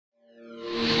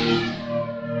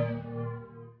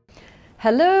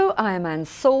Hello, I am Anne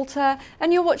Salter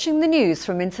and you're watching the news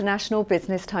from International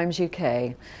Business Times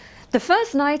UK. The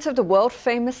first night of the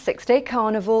world-famous six-day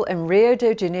carnival in Rio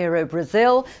De Janeiro,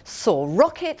 Brazil saw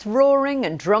rockets roaring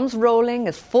and drums rolling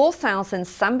as 4,000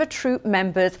 samba troupe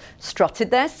members strutted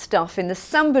their stuff in the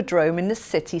Sambadrome in the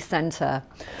city centre.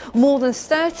 More than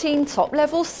 13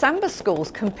 top-level samba schools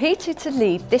competed to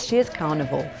lead this year's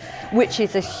carnival, which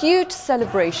is a huge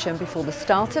celebration before the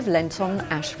start of Lent on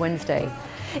Ash Wednesday.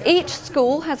 Each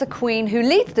school has a queen who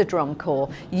leads the drum corps,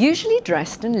 usually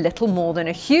dressed in little more than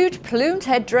a huge plumed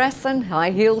headdress and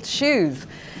high-heeled shoes.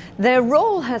 Their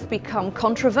role has become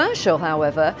controversial,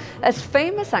 however, as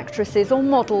famous actresses or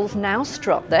models now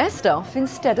strut their stuff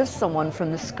instead of someone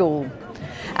from the school.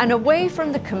 And away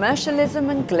from the commercialism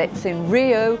and glitz in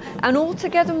Rio, an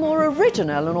altogether more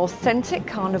original and authentic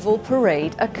carnival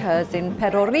parade occurs in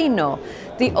Pelourinho,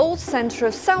 the old centre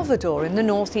of Salvador in the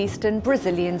northeastern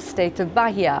Brazilian state of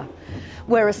Bahia,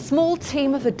 where a small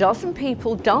team of a dozen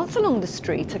people dance along the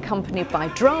street accompanied by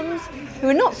drums, who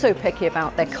are not so picky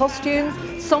about their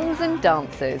costumes, songs and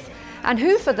dances, and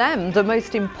who for them the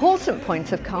most important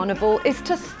point of carnival is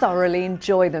to thoroughly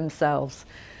enjoy themselves.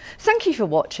 Thank you for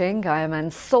watching. I am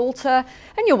Anne Salter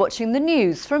and you're watching the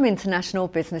news from International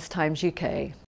Business Times UK.